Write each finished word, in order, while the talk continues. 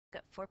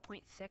At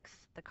 4.6,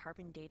 the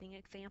carbon dating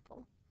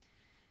example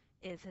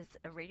is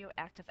a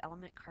radioactive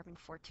element,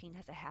 carbon-14,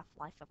 has a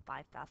half-life of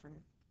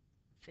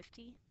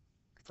 5,050.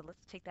 So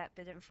let's take that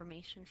bit of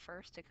information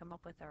first to come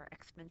up with our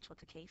exponential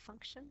decay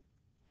function.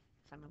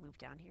 So I'm going to move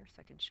down here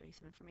so I can show you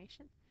some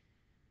information.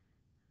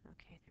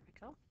 Okay, there we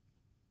go.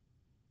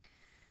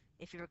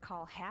 If you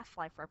recall,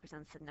 half-life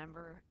represents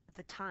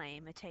the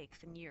time it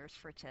takes in years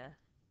for it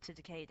to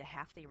decay to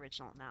half the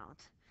original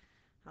amount.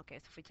 Okay,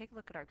 so if we take a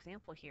look at our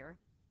example here,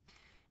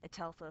 it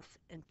tells us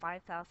in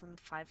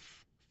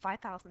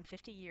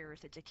 5,050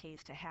 years it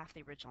decays to half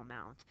the original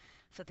amount.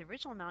 So if the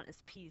original amount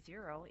is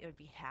P0, it would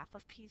be half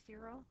of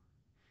P0,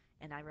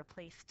 and I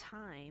replace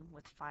time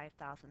with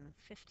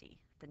 5,050.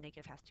 The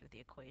negative has to do with the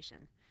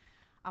equation.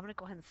 I'm going to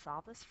go ahead and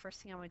solve this.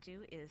 First thing I'm going to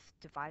do is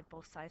divide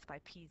both sides by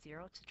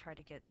P0 to try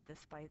to get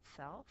this by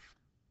itself.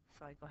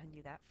 So I go ahead and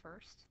do that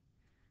first,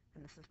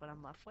 and this is what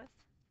I'm left with.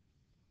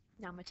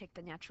 Now I'm going to take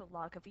the natural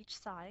log of each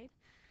side,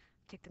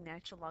 take the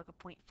natural log of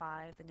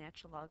 0.5, the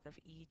natural log of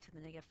e to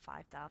the negative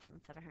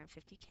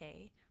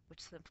 5,750k,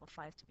 which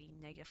simplifies to be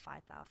negative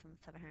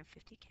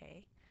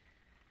 5,750k.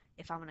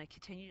 If I'm going to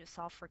continue to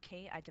solve for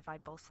k, I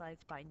divide both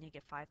sides by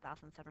negative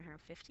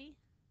 5,750,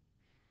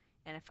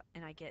 and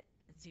I get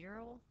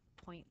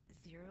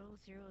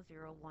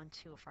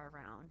 0.00012 if I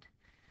round.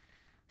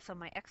 So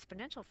my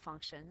exponential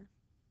function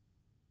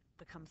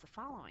becomes the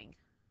following.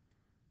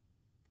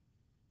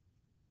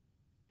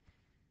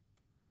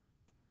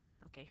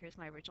 Okay, here's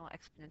my original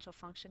exponential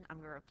function. I'm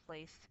going to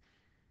replace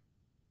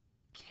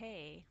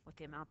k with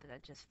the amount that I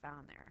just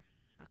found there.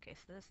 Okay,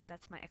 so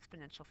that's my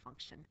exponential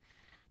function.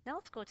 Now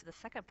let's go to the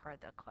second part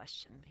of the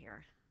question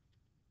here.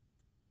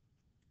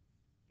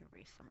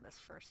 Erase some of this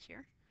first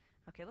here.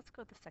 Okay, let's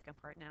go to the second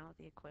part now,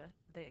 the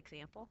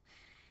example.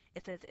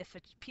 It says if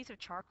a piece of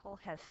charcoal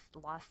has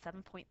lost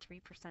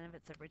 7.3% of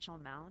its original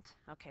amount,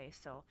 okay,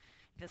 so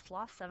if it's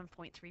lost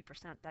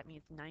 7.3%, that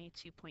means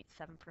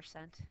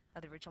 92.7%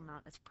 of the original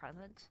amount is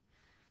present.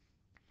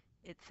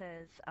 It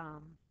says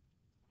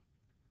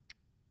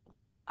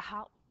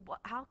how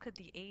could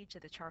the age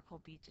of the charcoal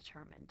be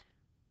determined?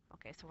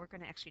 Okay, so we're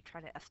going to actually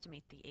try to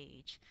estimate the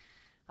age.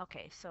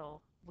 Okay,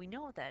 so we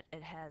know that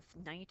it has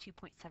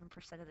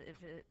 92.7% of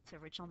its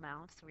original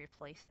amount, so we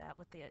replace that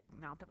with the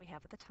amount that we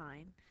have at the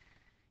time,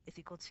 is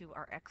equal to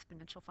our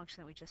exponential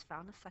function that we just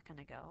found a second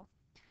ago.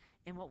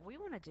 And what we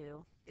want to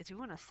do is we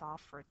want to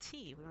solve for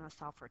t, we want to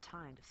solve for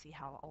time to see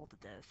how old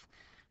it is.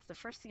 So the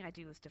first thing I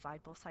do is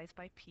divide both sides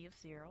by p of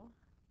 0.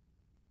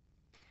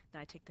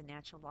 Then I take the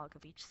natural log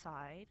of each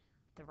side.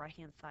 The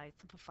right-hand side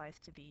simplifies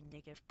to be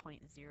negative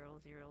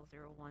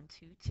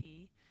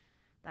 0.00012t.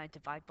 Then I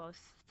divide both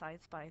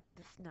sides by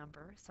this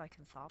number so I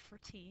can solve for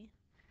t.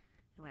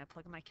 And when I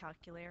plug in my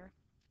calculator,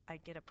 I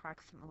get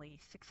approximately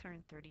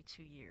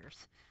 632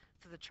 years.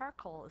 So the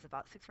charcoal is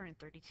about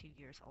 632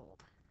 years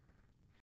old.